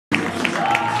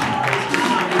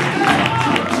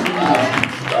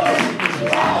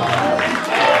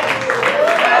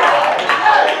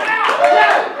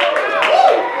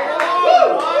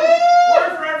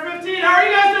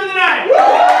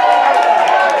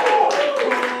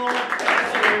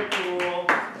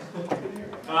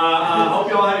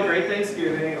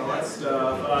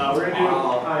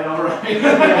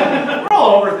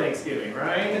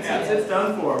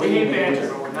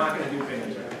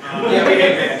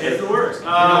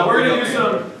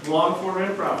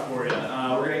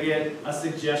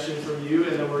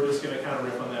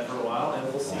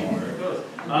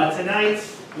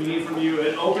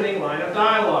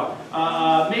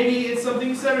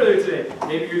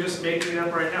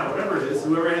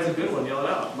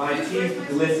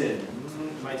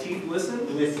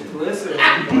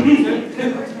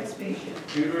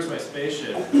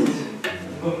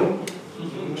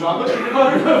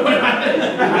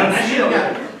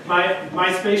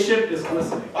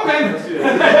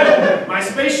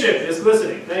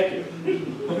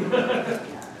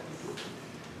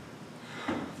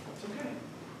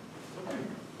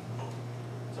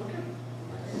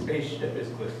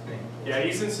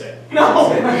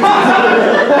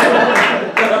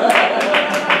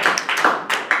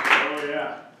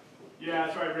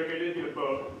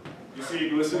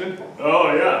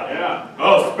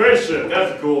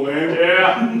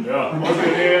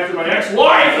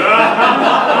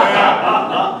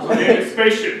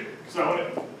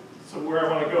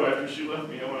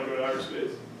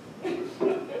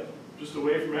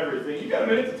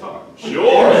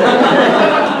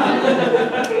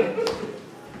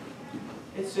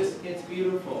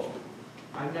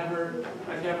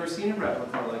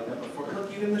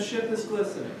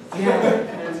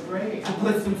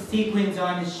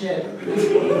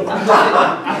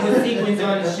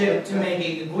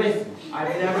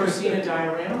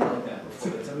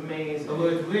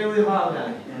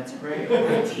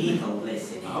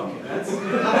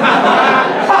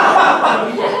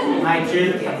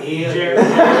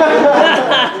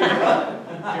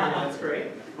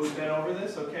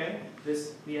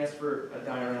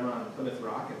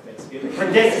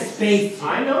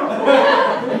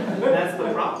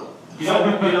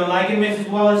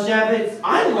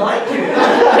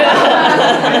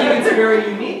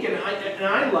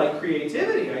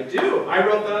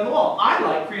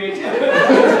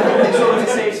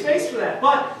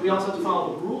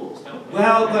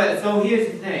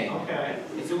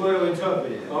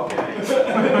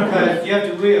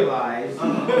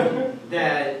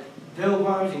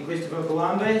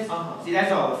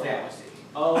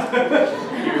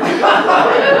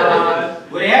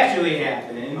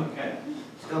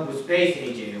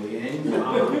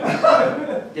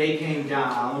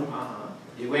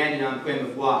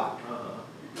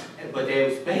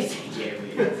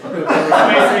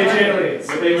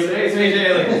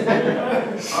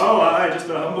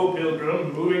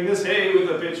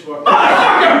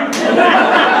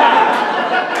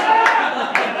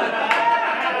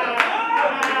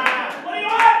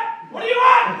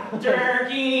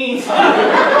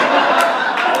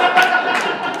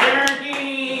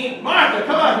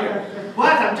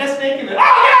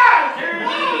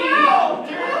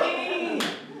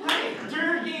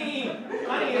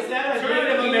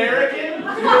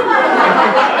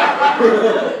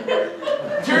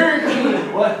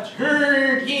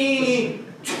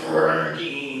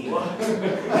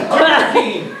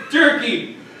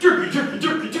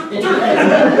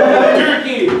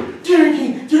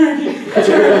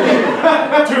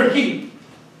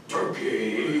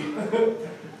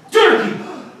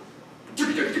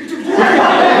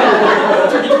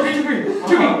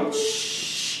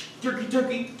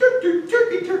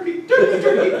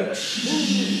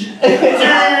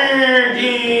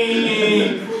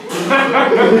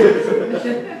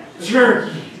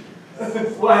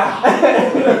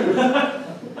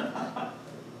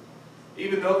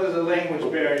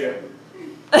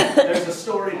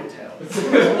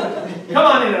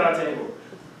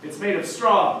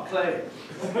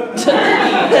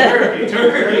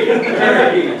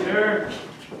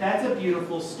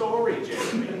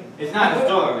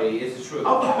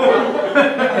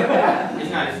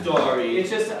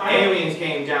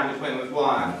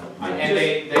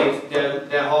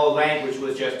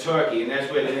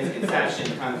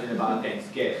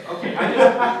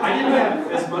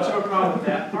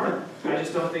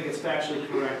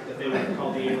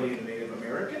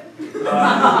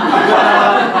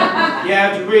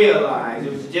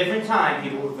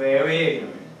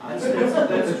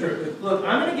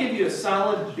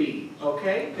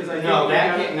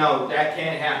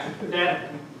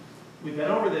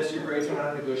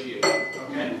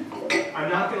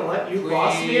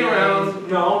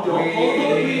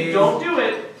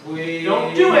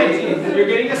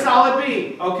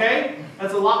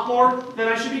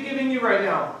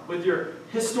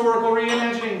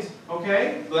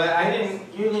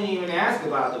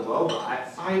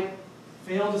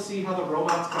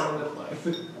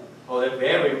Oh, they're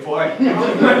very important.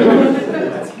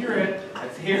 Let's hear it.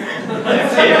 Let's hear it.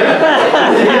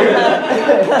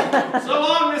 So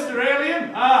long, Mr.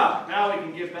 Alien. Now we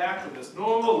can get back to this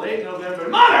normal late November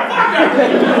motherfucker!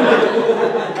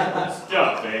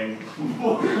 Stuffing.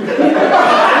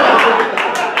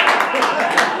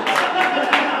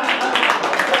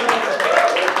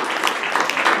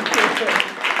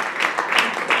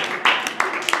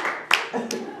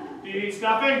 Do you need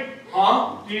stuffing?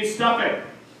 Huh? Do you need stuffing?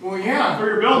 Well, yeah. For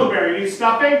your Build-A-Bear, you need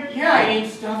stuffing? Yeah, I need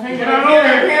stuffing, Get but on I over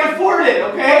here. can't afford it,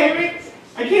 okay? What do you mean?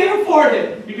 I can't afford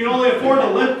it. You can only afford the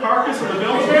limp carcass of the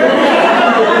Build-A-Bear?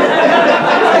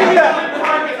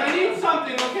 I need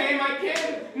something, okay? My kid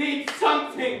needs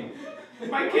something.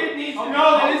 My kid needs to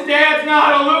know that his dad's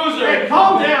not a loser. Hey,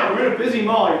 calm down. We're in a busy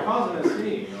mall. You're causing a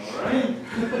scene, alright?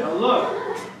 Now look,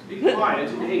 be quiet.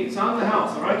 Hey, it's on the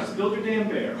house, alright? Just build your damn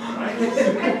bear, alright?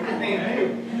 Thank you.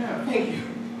 Yeah. Thank you.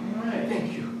 Alright.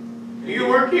 Thank you. Do you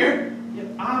work here? Yeah,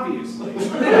 obviously.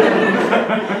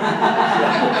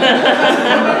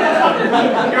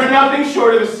 You're nothing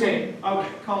short of a saint. Okay,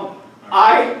 calm.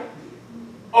 I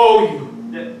owe you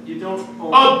You don't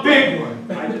owe a big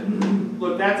one.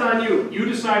 Look, that's on you. You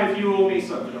decide if you owe me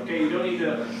something, okay? You don't need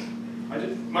to...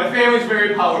 My family's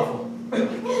very powerful.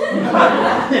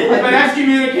 I've been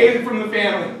excommunicated from the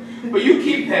family. But you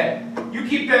keep that. You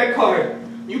keep that covered.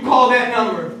 You call that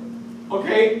number.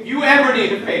 Okay? If you ever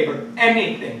need a favor,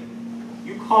 anything,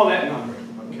 you call that number.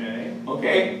 Okay.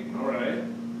 Okay? Alright.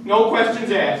 No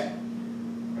questions asked.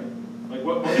 Like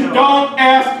what kind of... Don't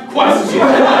ask questions. I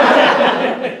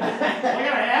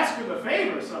gotta ask for the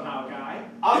favor somehow, guy.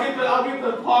 I'll get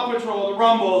the Paw Patrol to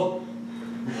Rumble.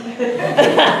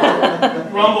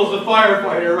 Rumble's a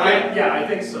firefighter, right? Yeah, I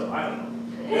think so. I don't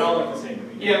know. They all look the same to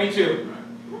me. Yeah, me too.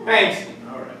 Thanks.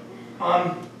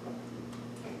 Alright.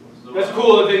 That's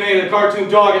cool that they made a cartoon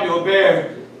dog into a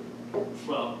bear.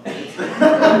 Well, it's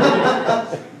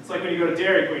like when you go to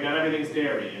Dairy Queen, not everything's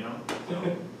dairy, you know?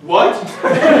 What?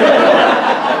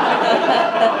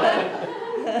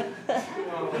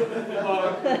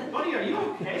 Buddy, are you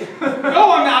okay?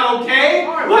 No, I'm not okay.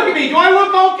 All right, Look at me. Do I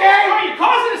look okay? Oh, you're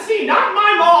causing a scene, not in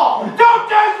my mall! Don't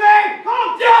judge me!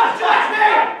 Calm Don't judge me!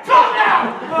 Calm down!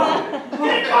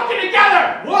 Get it fucking together!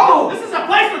 Whoa! This is a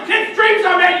place where kids' dreams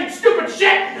are made, you stupid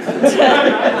shit!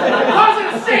 Causing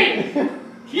a scene!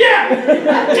 Yeah!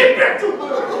 Get back to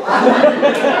work!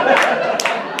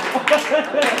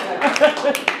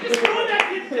 Just ruined that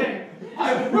kid's day! I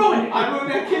ruined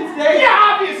that kid's day? Yeah,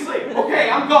 obviously! Okay,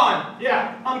 I'm gone.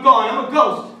 Yeah. I'm gone. I'm a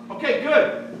ghost. Okay,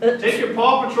 good. Take your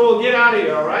Paw Patrol and get out of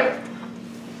here, alright?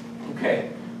 Okay.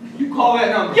 You call that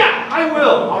number. Yeah, I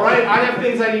will, alright? I have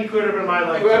things I need cleared up in my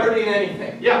life. If you ever need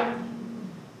anything. Yeah.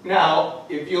 Now,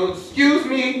 if you'll excuse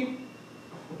me,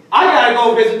 I gotta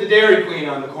go visit the Dairy Queen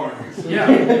on the corner. Yeah.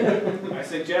 I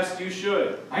suggest you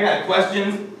should. I got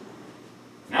questions.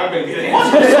 Now I'm gonna get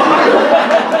answers.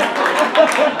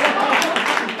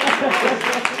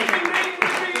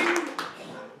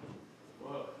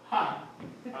 Whoa. Hi.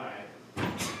 Hi.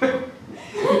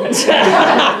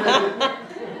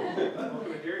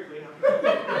 Welcome to Dairy Queen.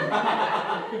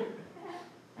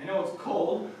 I know it's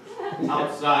cold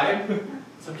outside.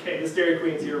 It's okay, this Dairy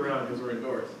Queen's year round because we're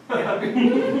indoors. I'll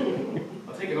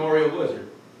take an Oreo Blizzard.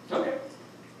 Okay.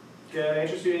 Can I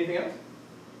interest you in anything else?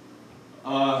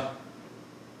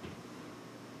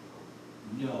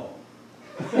 No.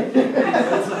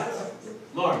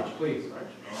 Large, please.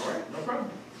 Alright, no problem.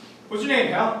 What's your name,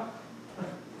 pal?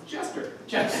 Chester.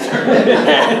 Chester.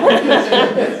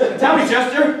 Tell me,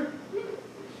 Chester.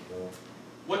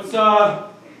 What's in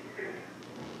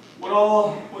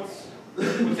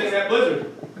that blizzard?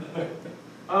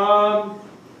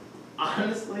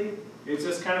 Honestly, it's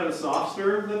just kind of the soft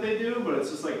serve that they do, but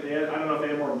it's just like I don't know if they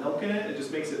have more milk in it. It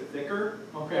just makes it thicker,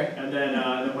 Okay. and then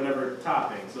whatever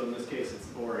topping. So in this case, it's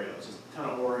Oreo. It's just a ton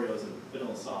of Oreos and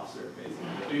vanilla soft serve, basically.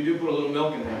 So you do put a little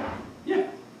milk in there. Yeah.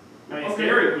 I mean, it's Okay.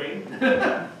 Dairy Queen.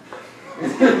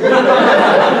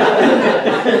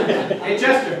 Hey,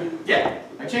 Chester. Yeah.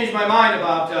 I changed my mind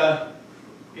about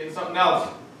getting something else.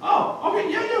 Oh,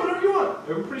 okay. Yeah, whatever you want.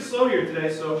 We're pretty slow here today,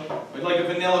 so. I'd like a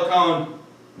vanilla cone.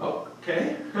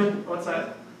 Okay. What size?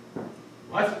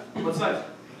 What? What size?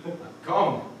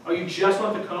 Cone. Oh, you just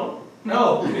want the cone?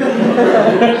 No.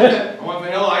 I want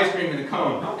vanilla ice cream in a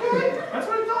cone. Okay. That's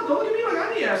what I thought. Don't look at me like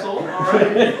I'm the asshole. All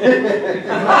right.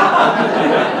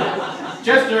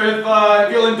 Chester,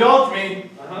 if you'll indulge me,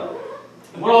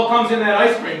 what all comes in that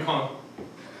ice cream cone?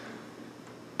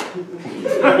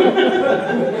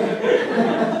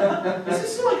 Is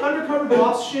this some like undercover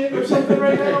boss shit or something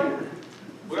right now?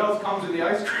 What else comes in the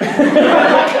ice cream?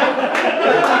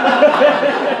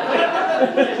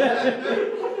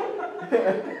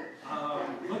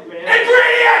 Look, man.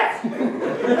 Ingredients!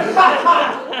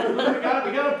 Look,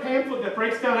 we got a pamphlet that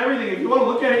breaks down everything if you want to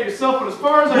look at it yourself, but as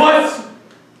far as I What's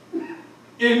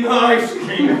in the ice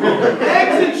cream?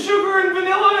 eggs and sugar and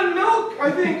vanilla and milk,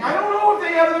 I think. I don't know if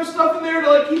they have other stuff in there to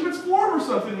like keep its form or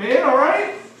something, man,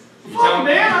 alright? Fuck,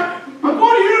 man, I'm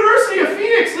going to University of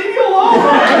Phoenix, leave me alone!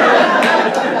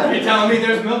 You telling me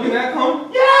there's milk in that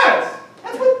cone? Yes!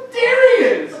 That's what dairy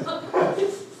is!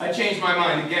 I changed my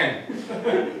mind again.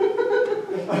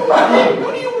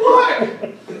 What do you want?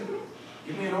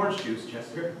 Give me an orange juice,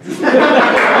 Chester.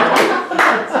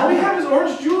 All we have is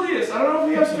orange Julius. I don't know if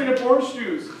we have straight up orange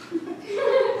juice.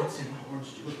 What's in the orange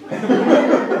juice? I've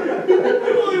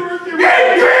only worked here.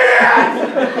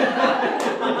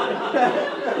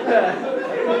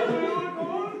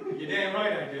 You're damn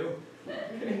right I do.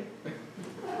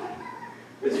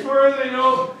 As far as I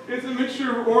know, it's a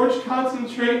mixture of orange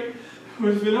concentrate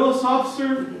with vanilla soft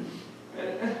serve.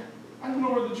 I don't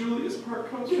know where the Julius part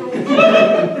comes from. I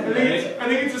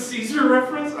think it's a Caesar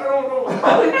reference. I don't know.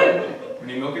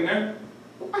 Any milk in there?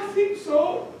 I think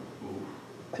so.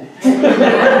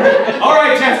 All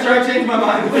right, Chester, I changed my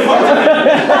mind.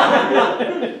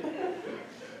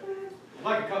 I'd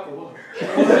like a cup of water.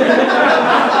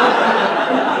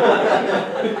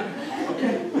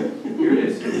 Okay, here it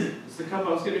is. It's the cup I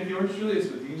was getting the orange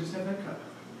Julius with. You can just have that cup.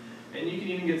 And you can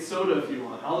even get soda if you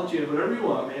want. I'll let you have whatever you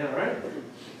want, man, alright?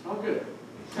 It's all good.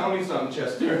 Tell me something,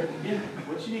 Chester. Yeah,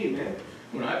 what you need, man?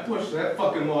 When I push that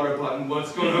fucking water button,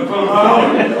 what's gonna come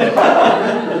out?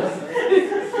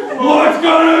 What's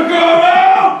gonna come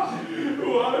out?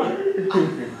 Water.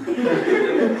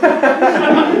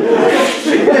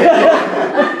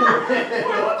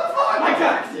 What the fuck? I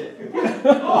got it.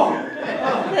 Oh.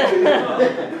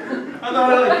 I thought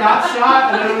I like got shot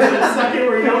and then it was in a second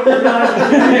where you don't realize it.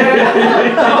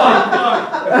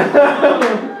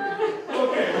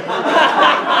 Okay.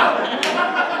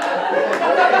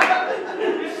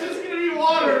 It's just gonna be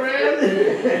water, man.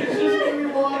 It's just gonna be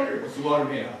water. What's the water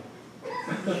made of?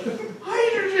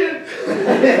 Hydrogen!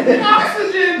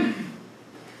 Oxygen!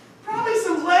 Probably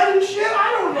some lead and shit, I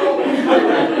don't know.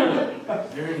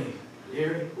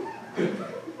 Dairy.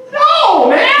 No,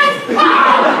 man!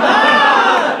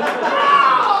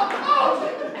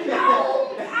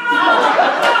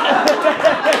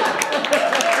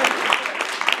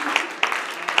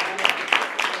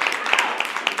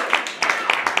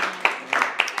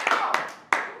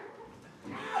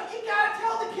 You gotta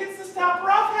tell the kids to stop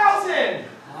roughhousing!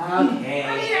 I Okay.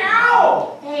 mean,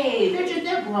 ow! Hey,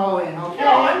 they're growing, okay?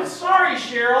 No, I'm sorry,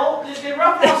 Cheryl. They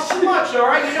roughhouse too much,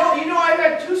 alright? You know I've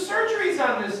had 2 surgeries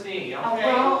on this knee, Oh,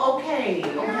 okay? well, okay,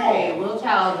 we'll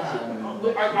tell them.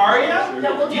 Are you? Yeah,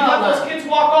 we'll You tell let those them. kids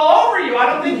walk all over you. I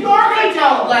don't think you are I going to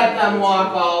tell don't them. let them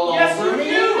walk all Yes, over you me.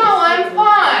 do. No, I'm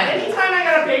fine. Anytime I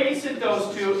gotta babysit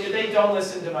those 2, they don't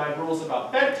listen to my rules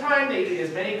about bedtime. They eat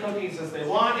as many cookies as they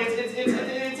want.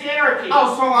 It's anarchy.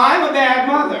 Oh, so I'm a bad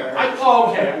mother.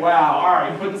 Okay, wow, all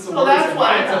right, putting some Well, words that's in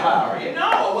what my it's mouth. about. You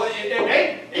know,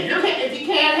 hey, If you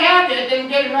can't have it, then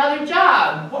get another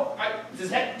job. is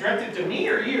that directed to me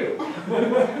or you?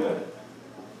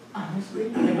 Honestly,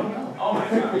 I don't know. Oh my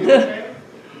God, are you okay?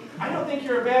 I don't think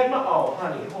you're a bad mother. Oh,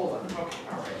 honey, hold on. Okay,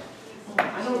 all right.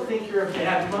 I don't think you're a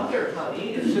bad mother,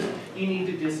 honey. It's just you need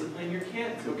to discipline your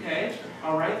kids, okay?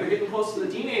 All right, they're getting close to the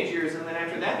teenage years, and then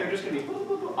after that, they're just gonna be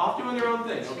off doing their own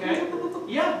thing, okay?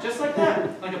 Yeah, just like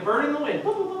that, like a bird in the wind,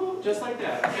 just like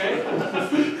that, okay?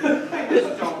 I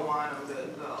just don't want them to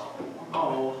go.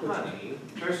 Oh, honey,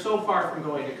 they're so far from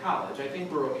going to college. I think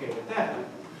we're okay with that.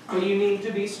 But you need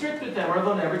to be strict with them, or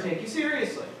they'll never take you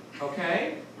seriously,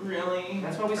 okay? Really?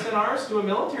 That's why we sent ours to a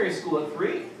military school at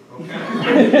 3. Okay.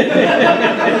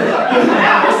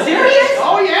 Yeah, serious?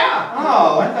 Oh yeah.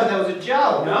 Oh, I thought that was a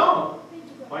joke. No.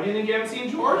 Why do you think you haven't seen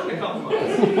George in a couple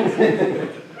months?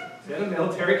 He's in a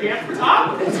military camp for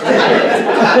toddlers.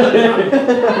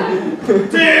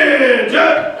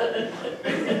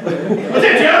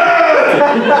 Attention!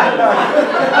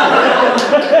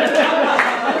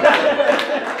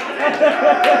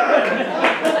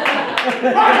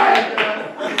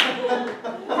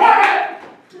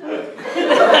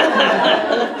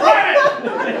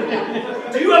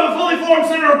 Do you have a fully formed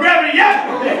center of gravity yet?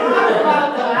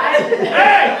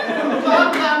 Hey!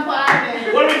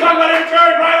 What are we talking about in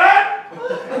charge, Private?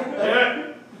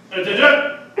 Attention!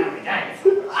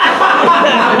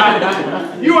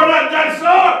 You are not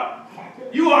dinosaur!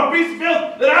 You are a piece of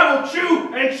filth that I will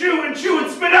chew and chew and chew and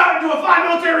spit out into a fine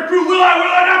military recruit. Will I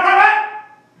not, Private?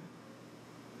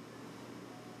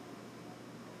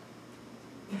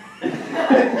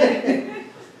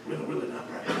 Will it not,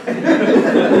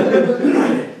 Private?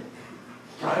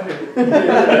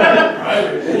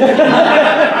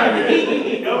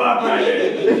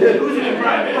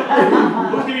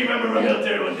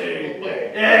 military one day.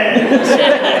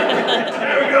 Yeah.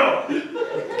 There we go.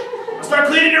 I'll start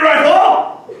cleaning your rifle.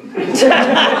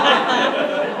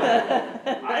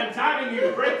 I am timing you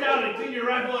to break down and clean your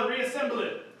rifle and reassemble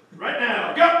it. Right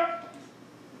now. Go.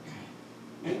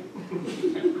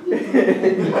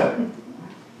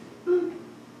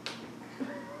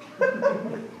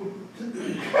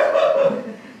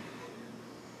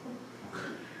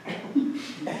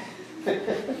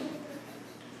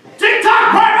 TikTok,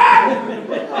 private!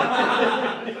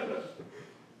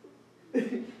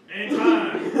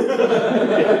 Anytime.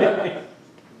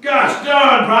 Gosh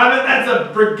darn, private, that's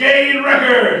a brigade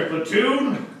record.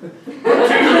 Platoon.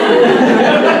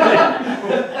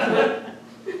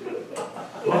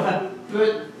 What?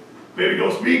 Good. Baby,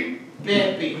 don't speak.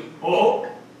 Baby. Oh,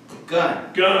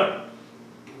 Gun. gun.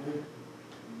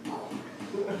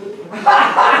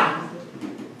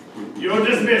 You're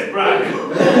dismissed,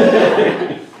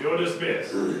 private. You're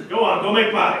dismissed. Go on, go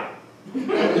make body.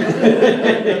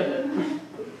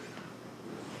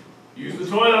 Use the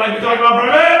toilet like we talked about,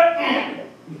 private.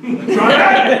 Try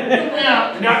that.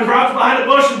 And now crouch behind a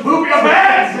bush and poop your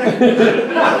pants.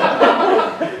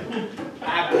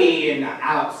 I pee in the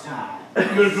outside.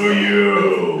 Good for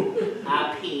you.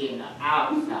 I pee in the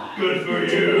outside. Good for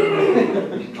you.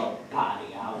 We go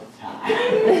potty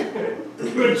outside.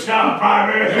 Good job,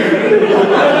 private.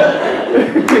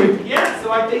 Yeah,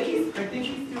 so I think he's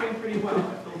doing pretty well. I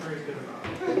feel very good about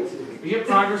it. We get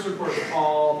progress reports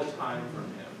all the time from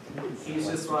him. He's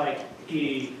just like,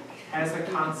 he has the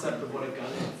concept of what a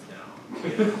gun is now.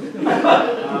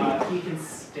 He can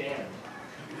stand.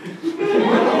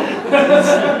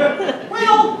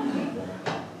 Well,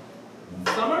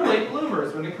 some are late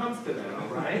bloomers when it comes to that, all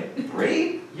right?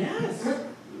 Three? Yes.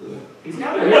 He's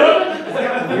got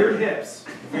weird hips.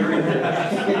 Very weird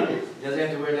hips. Doesn't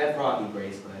have to wear that froggy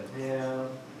bracelet. Yeah.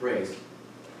 Brace.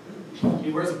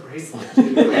 He wears a bracelet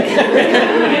too.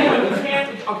 Anyway,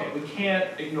 we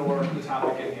can't ignore the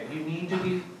topic at hand. You need to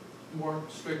be more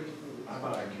strict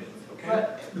about our kids, okay?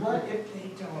 But what if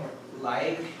they don't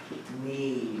like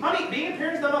me? Honey, being a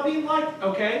parent is not about being liked,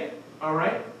 okay?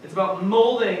 Alright? It's about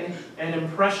molding an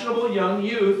impressionable young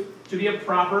youth to be a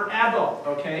proper adult,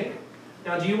 okay?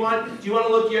 Now, do you want to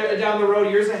look down the road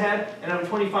years ahead and have a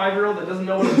 25-year-old that doesn't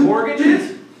know what a mortgage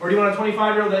is? Or do you want a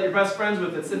 25-year-old that you're best friends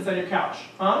with that sits on your couch?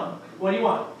 Huh? What do you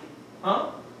want?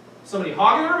 Huh? Somebody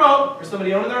hogging the remote or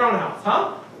somebody owning their own house?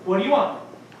 Huh? What do you want?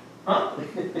 Huh?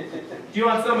 Do you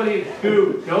want somebody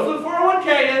who knows what 401k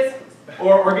is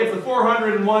or gets a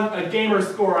 401 a gamer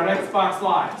score on Xbox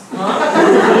Lives? Huh?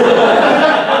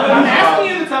 I'm asking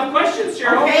you the tough questions,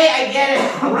 Cheryl. Okay, I get it.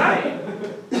 All right.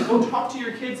 Go talk to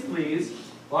your kids, please.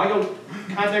 While I go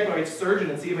contact my surgeon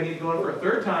and see if I need to go in for a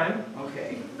third time.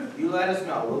 Okay. You let us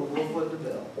know. We'll foot the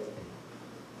bill.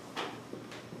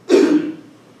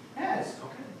 Yes.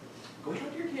 Okay. Go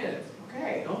talk to your kids.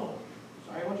 Okay. Go.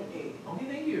 Sorry, what you need. Okay,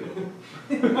 thank you.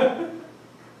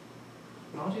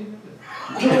 Apologies.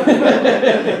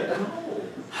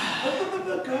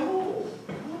 Go. Go.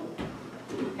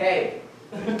 Hey.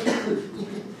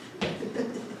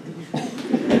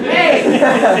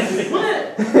 Hey!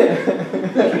 What?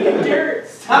 Kicking dirt.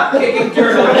 Stop kicking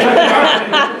dirt on my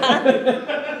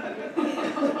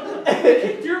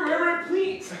Kick dirt wherever it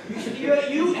please.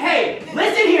 Hey,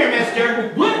 listen here,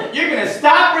 mister. What? You're gonna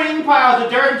stop bringing piles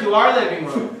of dirt into our living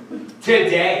room.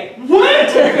 Today.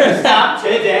 What? You're gonna stop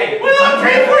today. We're not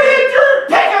paying for any dirt.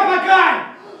 Pick up my gun!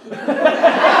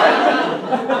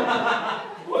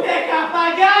 Pick up my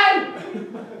gun!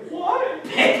 What?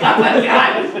 Pick up a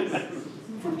gun!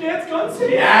 From Dad's gun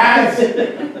safe? Yes!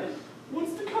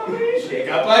 What's the combination? Pick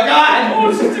up a gun! Oh,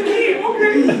 it's just a key.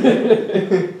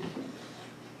 Okay.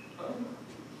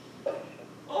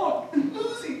 Oh,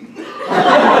 Lucy.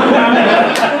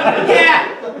 Yeah!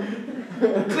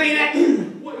 Clean it!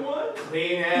 Wait, what?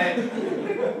 Clean it!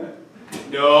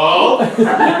 No!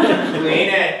 Clean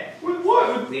it! With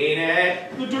what? With Clean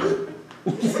it! the dirt?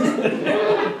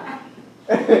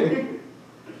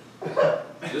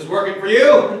 Is this working for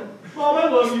you? Mom, I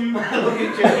love you. Look at you.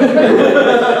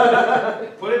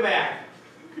 Put it back.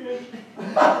 Okay.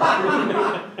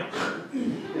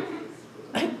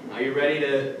 Are you ready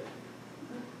to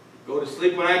go to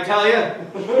sleep when I tell you?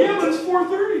 Yeah, but it's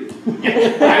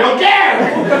 4:30. I don't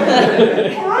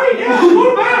care! All right, yeah, go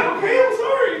to bed. Okay, I'm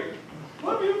sorry.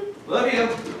 Love you. Love you.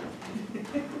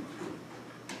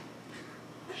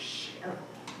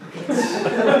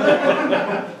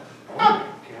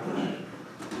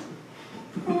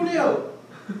 Who knew?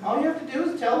 All you have to do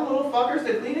is tell the little fuckers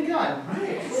to clean a gun.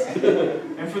 Right.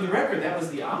 And for the record, that was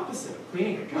the opposite of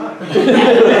cleaning a gun.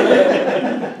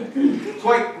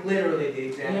 Quite literally the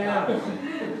exact opposite.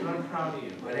 I'm proud of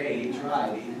you. But hey, he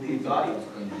tried. He thought he was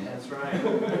cleaning it. That's right.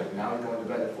 Now he's going to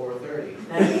bed at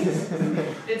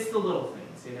 4:30. It's the little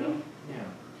things, you know? Yeah.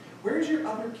 Where's your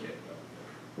other kid?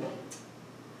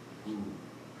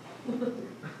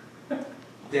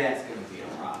 That's going to be a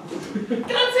problem.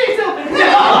 Can I say something?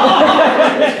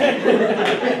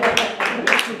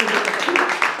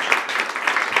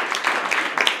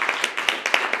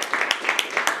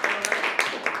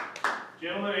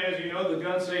 Gentlemen, as you know, the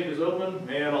gun safe is open,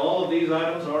 and all of these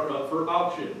items are up for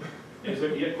auction. Is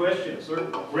there a question, sir?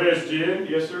 Question,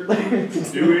 yes, sir.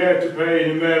 Do we have to pay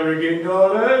in American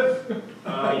dollars?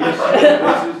 Yes,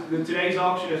 sir. Today's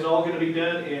auction is all going to be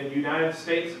done in United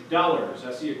States dollars.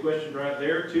 I see a question right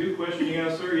there. 2 question,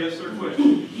 yes, sir. Yes, sir.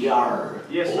 Question. Yar.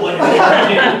 Yes, sir. What is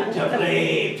it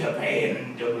to pay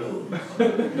in the blues?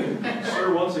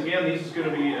 Sir, once again, these is going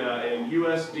to be in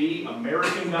USD,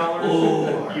 American dollars.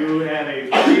 Oh. You have a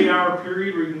 48-hour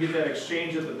period where you can get that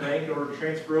exchange at the bank in order to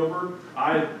transfer over.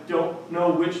 I don't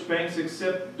know which banks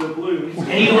accept doubloons.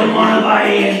 Anyone want to buy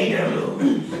any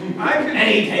doubloons?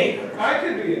 Any takers? I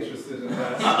could be interested in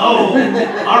that. Oh,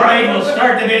 all right, we'll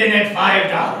start the bidding at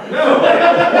 $5. No!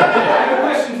 The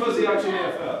question was the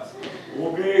auctioneer first.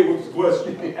 Okay, what's the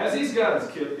question? Has these guns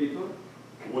killed people?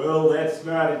 Well, that's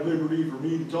not at liberty for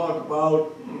me to talk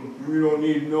about. We don't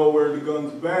need to know where the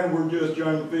gun's been. We're just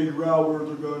trying to figure out where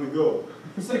they're going to go.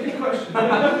 Second question. Do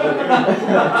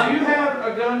you have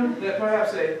a gun that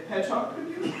perhaps a hedgehog could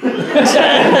use?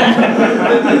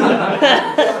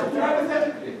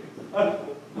 Hypothetically.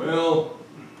 Well,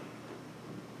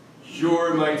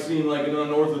 sure, it might seem like an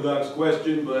unorthodox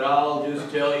question, but I'll just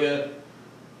tell you,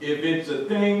 if it's a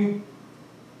thing,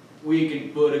 we can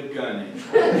put a gun in.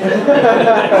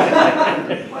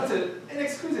 What's an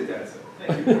exquisite answer.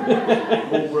 Thank you.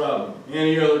 No problem.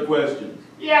 Any other questions?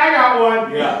 Yeah, I got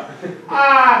one. Yeah.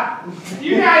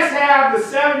 You guys have the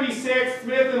 76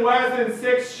 Smith & Wesson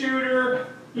 6-shooter,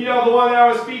 you know, the one that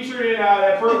was featured in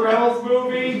that Burt Reynolds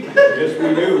movie? Yes,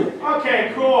 we do.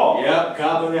 Okay, cool. Yep,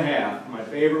 Cop and a Half, my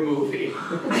favorite movie. Is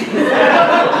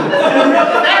that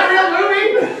a real movie?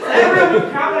 Is that a real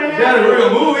movie? Is that a real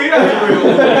movie? That's a real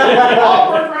movie.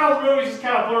 All Burt Reynolds movies just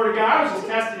kind of blur together. I was just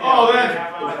testing it. Oh, that's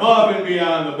above and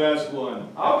beyond the best one.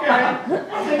 Okay,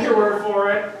 I'll take your word for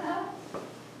it.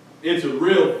 It's a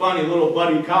real funny little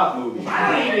buddy cop movie.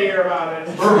 I don't need to hear about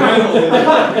it. Burt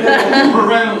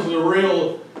Reynolds is a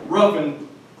real rough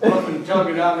and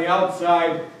tugged on the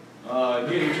outside,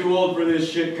 getting too old for this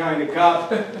shit kind of cop,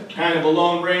 kind of a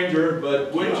lone ranger,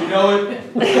 but wouldn't you know it,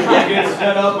 he gets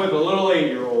set up with a little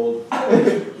 8-year-old.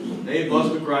 They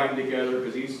bust a crime together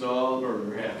because he saw a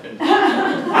murder happen. Go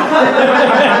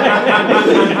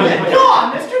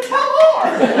on, Mr. Tell more!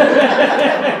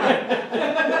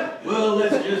 Well,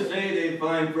 let's just say they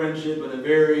find friendship in a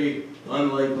very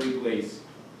unlikely place.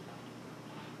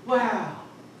 Wow.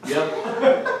 Yep.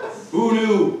 Who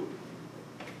knew?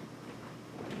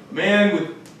 A man with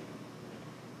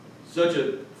such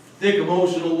a thick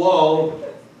emotional wall,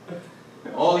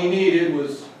 all he needed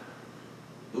was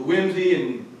the whimsy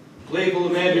and playful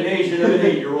imagination of an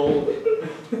 8-year-old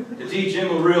to teach him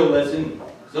a real lesson.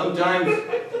 Sometimes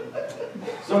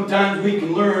we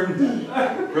can learn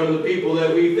from the people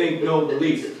that we think know the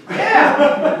least.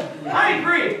 Yeah, I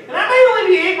agree. And I may only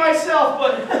be 8 myself,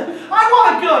 but I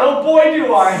want a gun. Oh boy,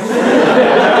 do I.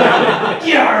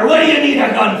 Yar, what do you need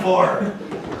a gun for?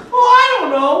 Well, I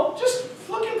don't know. Just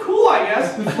looking cool, I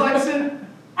guess. Flexing.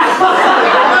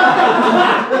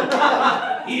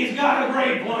 He's got a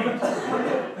great point.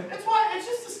 It's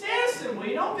just a status symbol,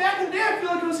 you know? Back in the day, I feel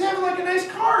like I was having like a nice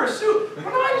car or suit. But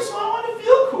now I want to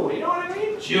feel cool, you know what I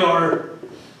mean? Sure.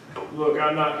 Look,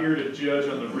 I'm not here to judge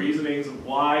on the reasonings of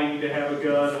why you need to have a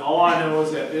gun. All I know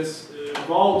is that this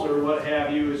vault or what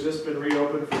have you has just been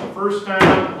reopened for the first time.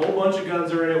 A whole bunch of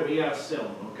guns are in it. We gotta sell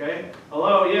them, okay?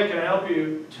 Hello, yeah, can I help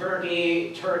you?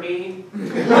 Turkey. Turkey.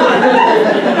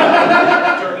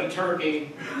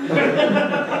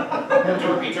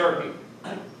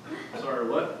 Sorry,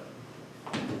 what?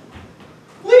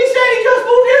 Lee said he just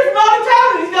moved here from out of town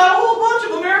and he's got a whole bunch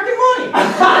of American money.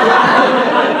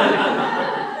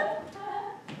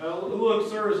 Look,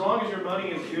 sir, as long as your money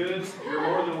is good, you're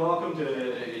more than welcome to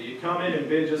you come in and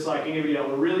bid just like anybody else.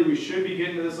 But really, we should be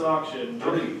getting to this auction.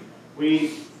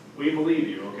 We believe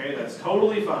you, okay? That's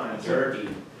totally fine. Turkey.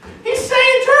 He's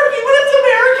saying turkey, but it's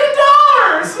American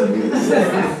dollars!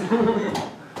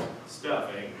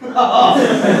 Stuffing.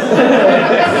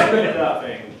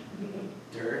 Stuffing.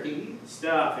 Turkey.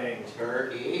 Stuffing.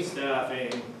 Turkey.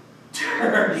 Stuffing.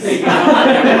 Turkey.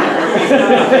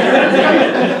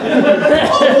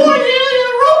 Oh boy, the alien and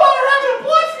the robot are having a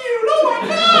blood feud! Oh my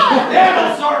god!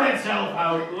 That'll sort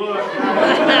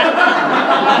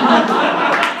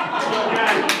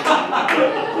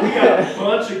We got a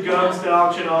bunch of guns to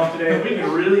auction off today. If we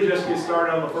can really just get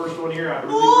started on the first one here, I'd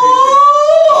really appreciate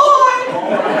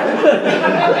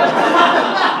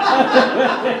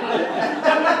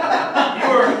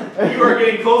it. You are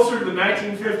getting closer to the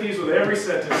 1950s with every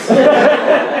sentence.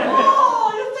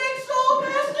 Oh, you think so,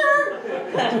 mister?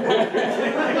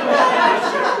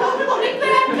 Like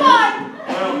that gun.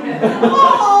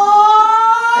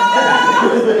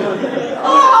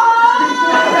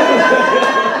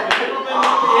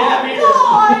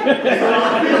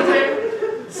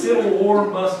 Civil War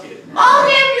musket. I'll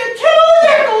give you 2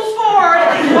 nickels for it.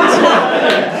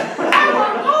 I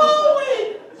work all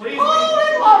week. Please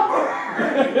Hauling lumber.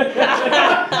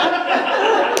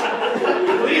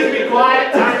 Please be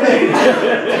quiet. Time to eat.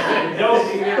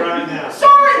 Don't eat it right now.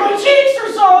 Sorry, my cheeks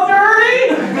are so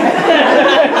dirty. I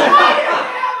didn't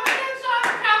have an inside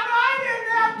account. I didn't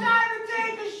have time to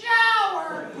take a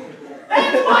shower.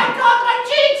 That's why my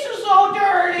cheeks are so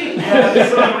dirty. Yeah,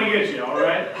 this is what we get you, all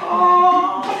right?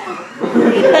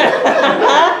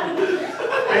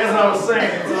 As I was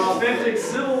saying, it's an authentic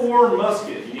Civil War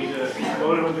musket. You need to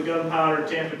load it with the gunpowder,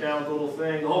 tamp it down with a little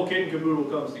thing. The whole kit and caboodle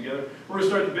comes together. We're going to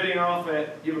start the bidding off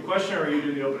at, you have a question or are you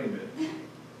doing the opening bid?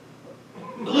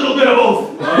 A little bit of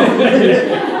both.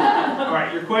 All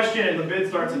right, your question and the bid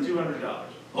starts at $200.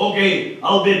 Okay,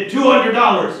 I'll bid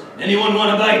 $200. Anyone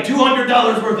want to buy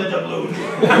 $200 worth of doubloons?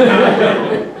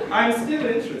 I'm still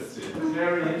interested.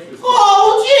 Very interested.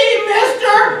 Oh, gee,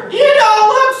 mister. You don't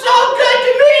look so good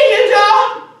to me, you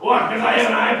don't. What? Because I have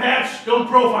an eye patch? Don't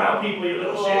profile people, you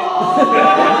little shit.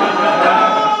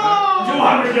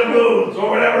 200 doubloons or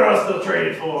whatever else they'll trade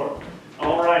it for.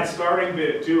 All right, starting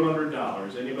bid,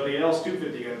 $200. Anybody else?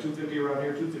 $250. You got a $250 around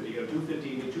here. $250. You got a $250.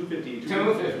 You need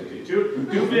 $250.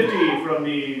 $250 from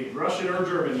the Russian or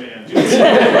German man.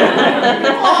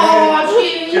 Oh,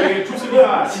 gee. Yeah, you get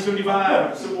 $275.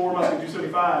 $275. Civil War musket.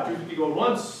 $275. $250 going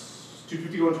once.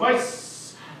 $250 going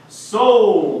twice.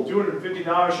 Sold.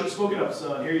 $250. Should have spoken up,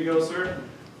 son. Here you go, sir.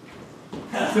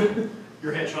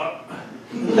 Your headshot.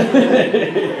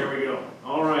 There we go.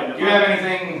 All right. Do you have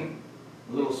anything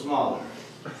a little smaller?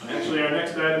 Actually, our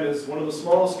next item is one of the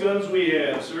smallest guns we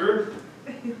have, sir.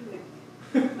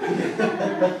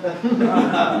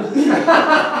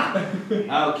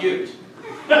 How cute.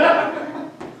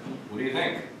 What do you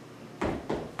think?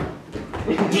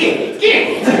 Get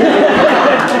it.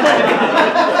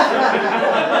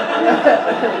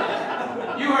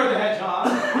 You heard the hedgehog.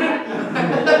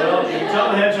 Well, you can tell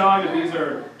the hedgehog that these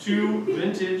are 2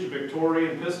 vintage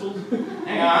Victorian pistols.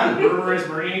 Hang on. Murderous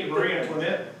Marie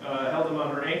Antoinette held them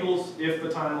on her ankles if the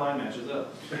timeline matches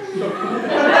up. We're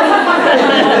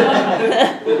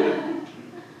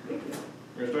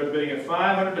going to start the bidding at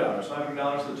 $500.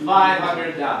 $500 to the $200. $500. I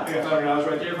got $500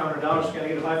 right there. $500. Can I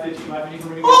get a $550? $550 for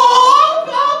me? Oh,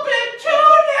 I'll bid 2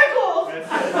 nickels.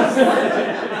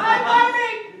 I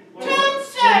make 10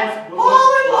 cents.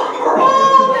 Hauling lumber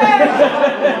all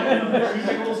day.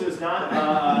 2 nickels is not.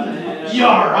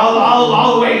 Yar,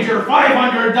 I'll wager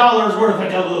 $500 worth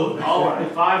of doubloons. All right,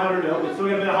 $500. It's still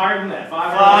got a bit higher than that.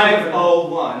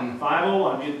 501.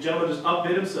 501. The gentleman just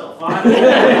upbid himself.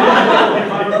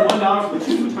 $501 for the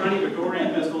 2 tiny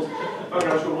Victorian pistols.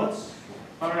 $500 going once.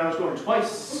 $500 going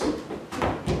twice.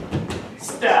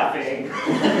 Staffing.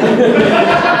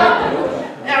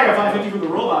 Now I got $550 from the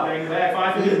robot. Bang back.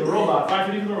 $550 from the robot.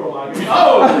 $550 from the robot.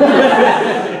 Oh!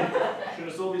 Should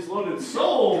have sold these loaded.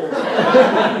 Sold.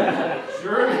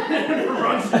 German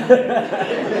runs.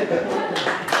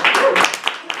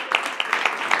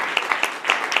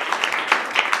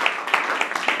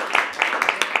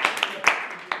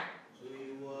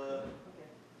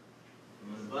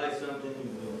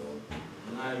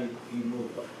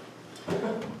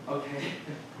 Okay.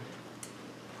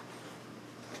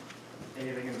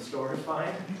 Anything in the store is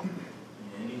fine.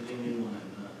 Anything you want.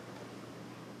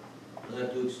 You'll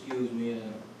have to excuse me.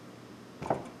 I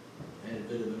had a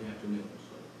bit of an afternoon,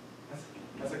 so.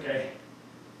 That's okay.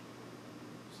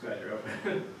 Just glad you're open.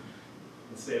 Been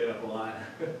staying up a lot.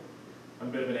 I'm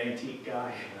a bit of an antique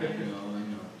guy. I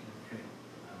know. Okay.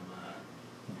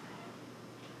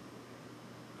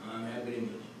 I'm happy to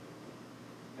meet you.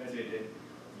 Nice to meet you. I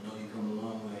know you come a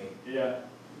long way. Yeah.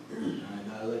 And I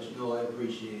gotta let you know I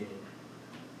appreciate it.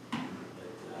 But,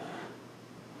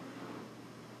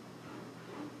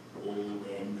 old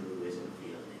Andrew isn't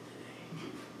feeling it today.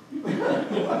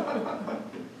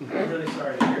 I'm really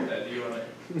sorry to hear that. Do you want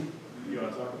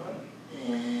to talk about it?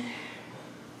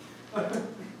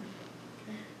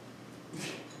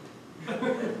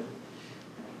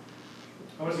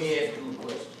 Let me ask you a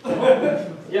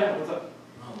question. Yeah, what's up?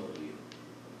 How old are you?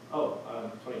 Oh,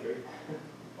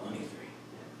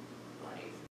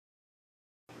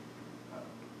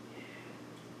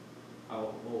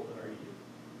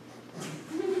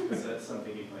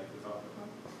 we'd like to talk about.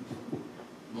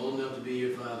 I'm old enough to be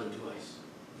your father twice.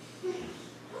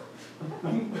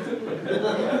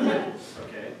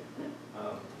 Okay.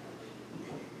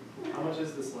 How much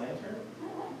is this lantern?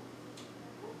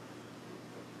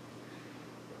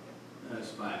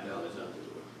 That's $5 out the door.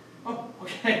 Oh,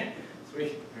 okay.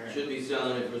 Sweet. All right. Should be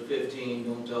selling it for 15.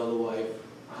 Don't tell the wife.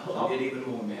 I'll get even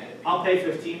more mad at me. I'll pay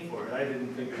 15 for it. I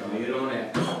didn't think of No, you don't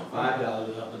have to. $5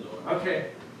 out the door.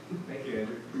 Okay. Thank you,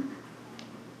 Andrew.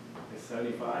 It's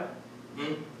 75?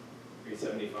 Hmm?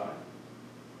 375.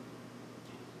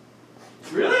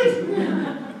 Really?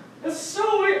 That's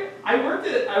so weird. I worked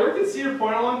at Cedar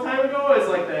Point a long time ago as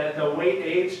like the weight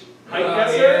age height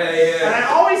guesser. yeah. And I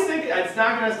always think it's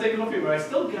not gonna stick with me, but I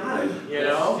still got it, you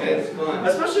know? It's fun.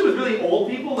 Especially with really old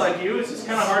people like you, it's just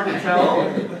kind of hard to tell.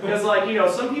 Because like, you know,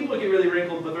 some people get really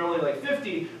wrinkled, but they're only like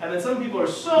 50, and then some people are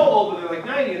so old, but they're like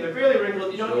 90, and they're barely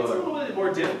wrinkled. You know, it's a little bit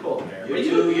more difficult there. You're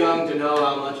too young to know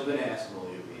how much of an asshole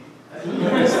you're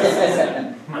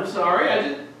being. I'm sorry,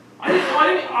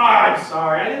 I'm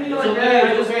sorry, I didn't mean to like that. I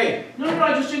It's just, okay. no,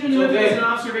 I just didn't mean It's it as okay. an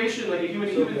observation, like a human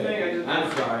It's thing. okay. I just,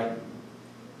 I'm sorry.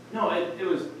 no, it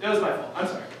was my fault. I'm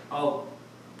sorry. I'll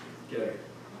get out of here.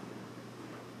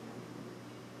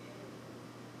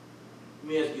 Let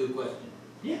me ask you a question.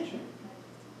 Yeah, sure.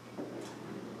 Is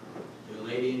there a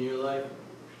lady in your life?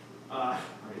 I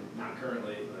mean, not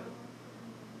currently, but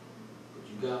But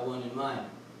you got one in mind.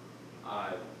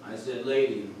 I I said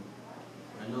lady,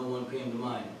 and no one came to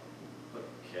mind.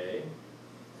 okay.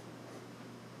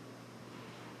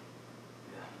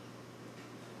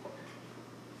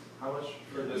 How much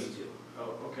for this? Me too.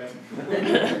 Oh, okay.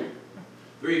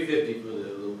 $3.50 for the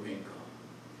little green car.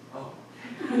 Oh.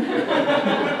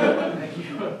 Thank you.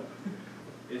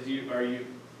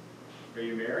 Are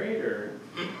you married or?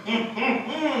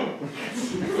 Am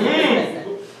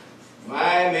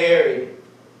I married?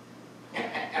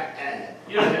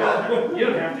 You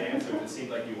don't have to answer. It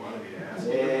seemed like you wanted me to ask.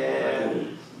 Yeah.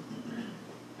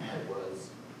 I was.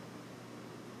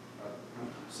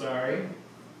 Sorry.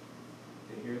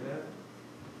 Didn't hear that.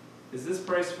 Is this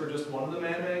price for just one of the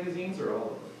Mad magazines or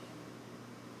all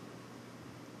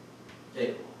of them?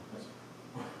 Hey,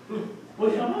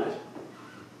 Well, how much?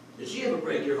 did she ever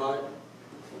break your heart?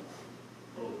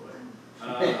 Oh boy.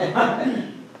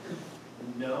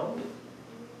 No.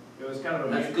 It was kind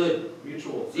of a That's good.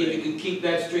 mutual See if you thing. can keep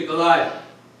that streak alive.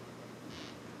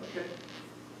 Okay.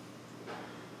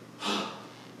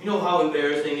 You know how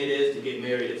embarrassing it is to get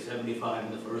married at 75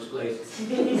 in the first place?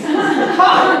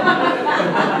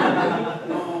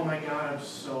 Oh my God, I'm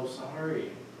so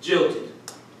sorry. Jilted.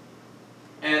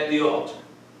 At the altar.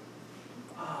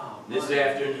 Oh, This my-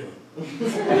 afternoon.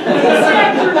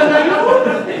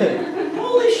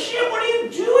 Holy shit! What are you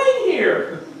doing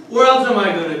here? Where else am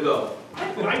I gonna go? I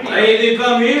I mean, either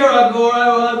come here or I go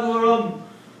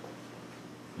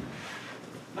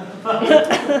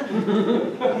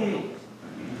hey,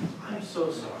 I'm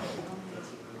so sorry.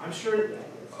 I'm sure.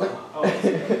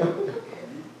 Oh,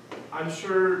 I'm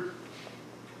sure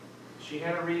she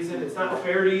had a reason. It's not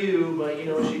fair to you, but you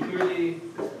know, she clearly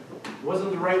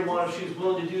wasn't the right one if she was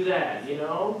willing to do that. You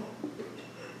know.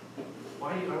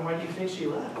 Why do you think she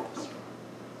left?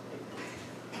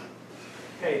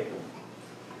 Hey,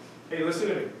 listen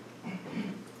to me.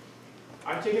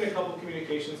 I've taken a couple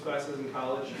communications classes in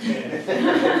college, and I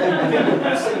think the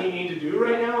best thing you need to do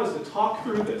right now is to talk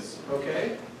through this,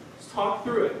 okay? Just talk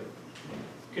through it.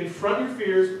 Confront your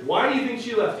fears. Why do you think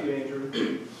she left you, Andrew?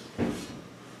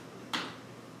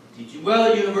 Teach you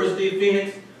well at University of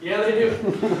Phoenix. Yeah, they do.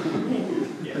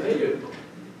 Yeah, they do.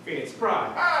 Phoenix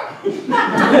Pride.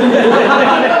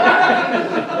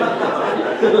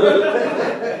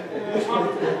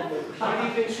 Why do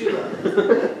you think she left?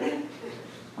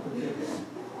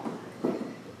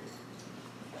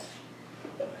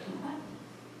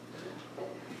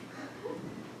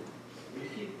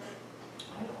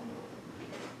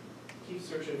 Keep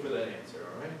searching for that answer,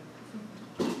 all right?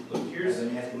 Look, I've here's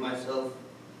been asking myself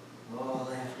all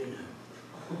afternoon.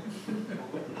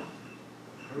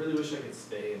 I really wish I could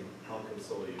stay and help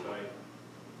console you, but I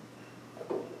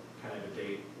kind of have a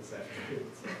date this afternoon.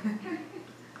 So.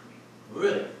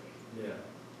 Really? Yeah.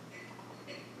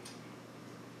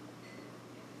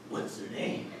 What's her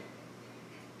name?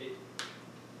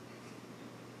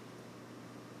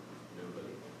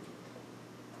 Nobody.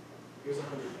 Here's $100.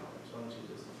 Why don't you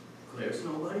just? Claire's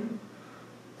nobody?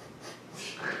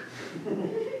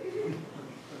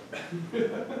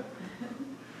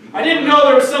 I didn't know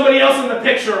there was somebody else in the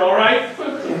picture, all right?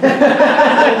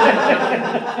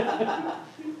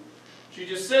 She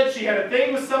just said she had a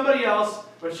thing with somebody else,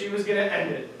 but she was gonna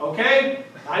end it, okay?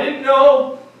 I didn't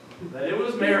know. that it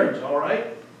was marriage, all right?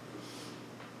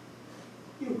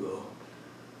 You go.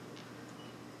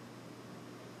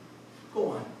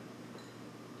 Go on.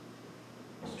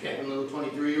 Strapping little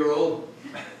 23-year-old.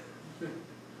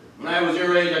 When I was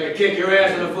your age, I could kick your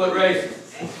ass in a foot race.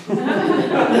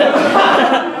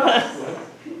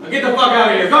 Now get the fuck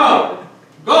out of here. Go!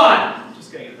 Go on! I'm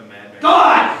just gonna get the Mad Go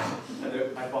on!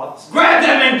 I bought this Grab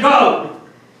them and go!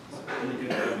 really good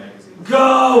Mad magazine.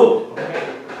 Go!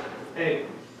 Okay. Hey.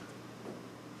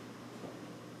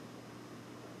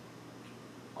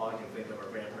 All I can think of are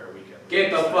Vampire Weekend.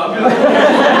 Get the fuck out of here.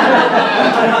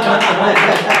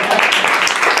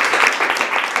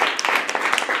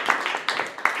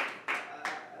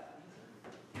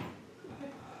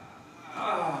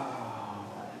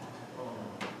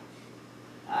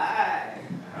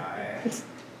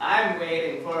 I'm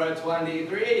waiting for a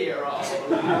 23-year-old.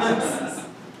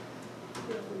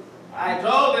 I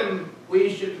told him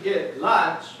we should get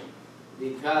lunch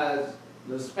because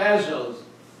the specials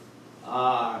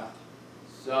are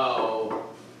so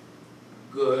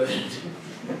good.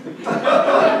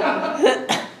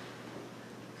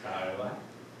 Carla.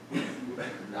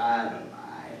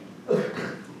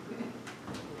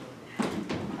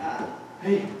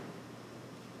 Hey.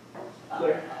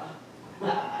 Claire.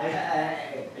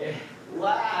 Hey.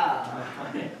 Wow.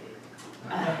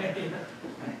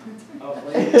 Oh,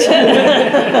 please. What's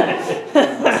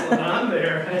going on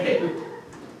there? Hey.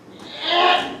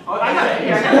 Oh, I got it. I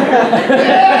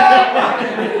got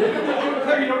it.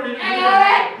 Claire, you don't need to do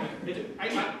that. I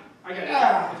got it.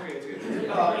 It's okay.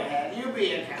 Go ahead, you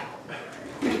be a cow.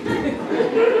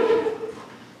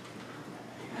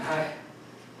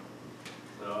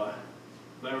 So,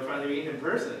 glad we're finally meeting in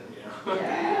person, you know?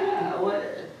 Yeah, what?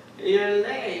 You're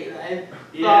late. I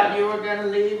Yeah. thought you were gonna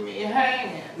leave me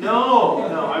hanging. No,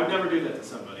 I would never do that to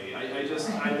somebody.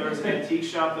 There was an antique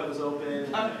shop that was open,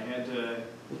 and I had to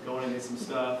go in and get some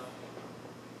stuff.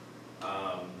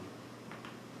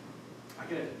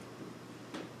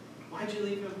 Why'd you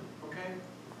leave him, okay?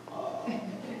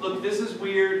 Look, this is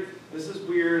weird.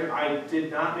 I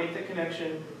did not make the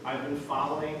connection. I've been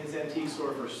following his antique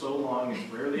store for so long. It's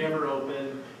rarely ever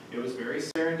open. It was very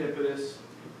serendipitous,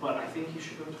 but I think you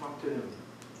should go talk to him.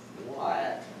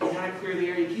 What? You gotta clear the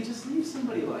area. You can't just leave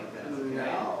somebody like that. Okay?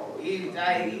 No,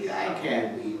 I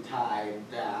can't be tied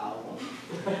down.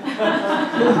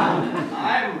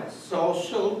 I'm a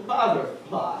social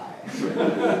butterfly.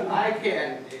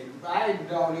 I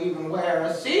don't even wear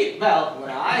a seatbelt when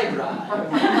I drive.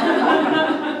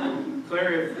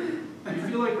 Claire, if you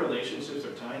feel like relationships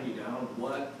are tying you down,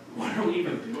 what are we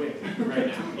even doing right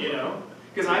now, you know?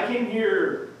 Because I came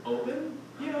here open,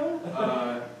 you know,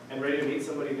 and ready to meet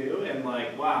somebody new, and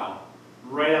like, wow,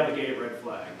 right out the gate, red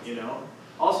flag, you know?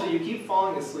 Also, you keep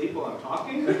falling asleep while I'm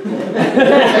talking, and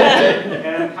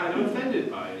I'm kind of offended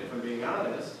by it, if I'm being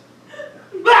honest.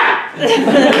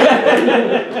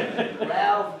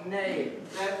 Ralph Nader.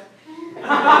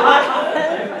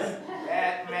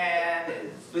 That man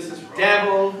This is is wrong.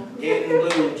 devil in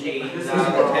blue jeans. This is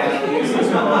I'll wrong. tell you. You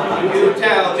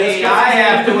tell me I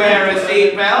have to wear a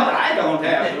seatbelt. I don't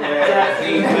have to wear a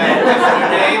seatbelt, Mr.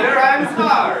 Nader. I'm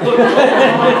sorry. Look,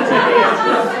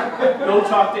 go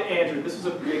talk to Andrew. This was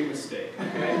a big mistake,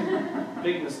 okay?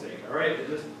 Big mistake, all right?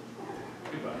 Just,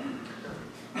 goodbye.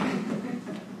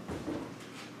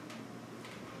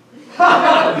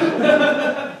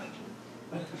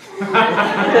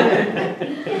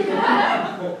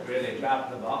 Really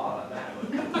dropped the ball on that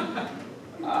one.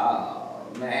 Oh,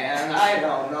 man, I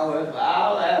don't know if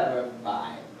I'll ever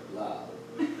find love.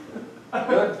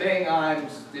 Good thing I'm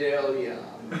still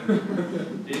young.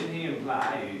 Didn't he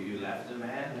imply you left a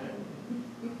man?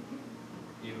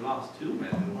 You've lost two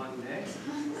men in one day.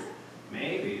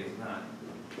 Maybe it's not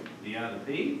the other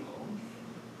people.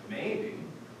 Maybe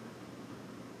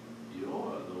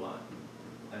you're the one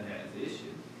that has issues.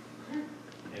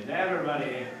 If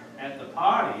everybody at the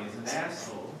party is an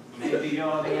asshole, maybe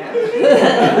you're the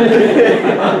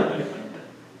asshole.